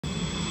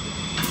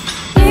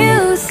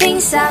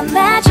things are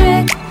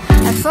magic.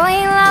 I fall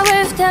in love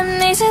with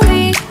them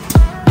easily.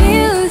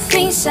 New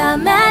things are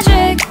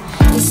magic.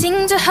 They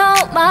seem to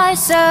hold my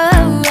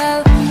soul.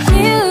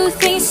 New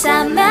things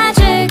are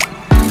magic.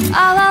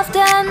 All of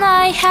them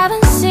I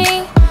haven't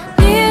seen.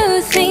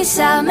 New things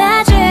are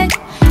magic,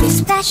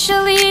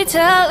 especially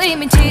the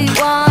limited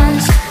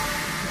ones.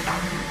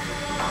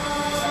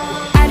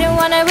 I don't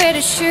wanna wear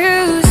the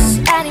shoes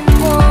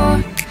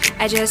anymore.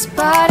 I just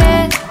bought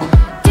it.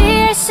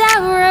 There's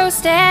several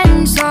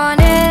stamps on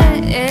it.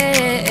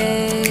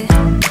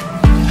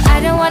 I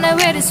don't wanna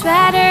wear the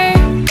sweater,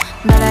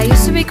 but I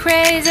used to be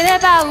crazy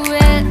about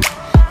it.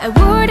 I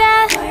wore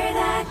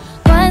that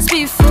once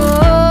before.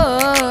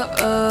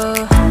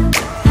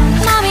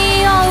 Mommy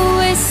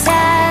always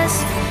says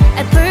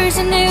a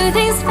person who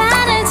thinks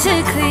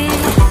fanatically.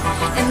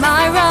 Am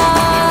I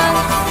wrong?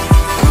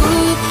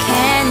 Who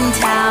can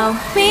tell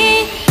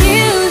me?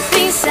 New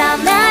things are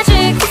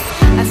magic.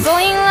 I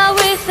fall in love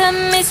with them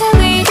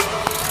easily.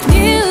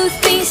 New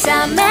things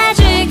are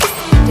magic.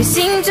 They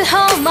seem to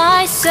hold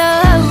my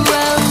soul.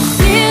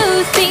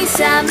 New things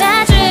are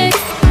magic.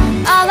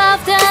 All of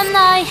them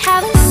I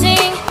haven't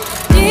seen.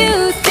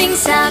 New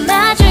things are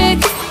magic,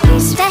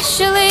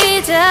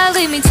 especially the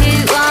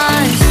limited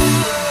ones.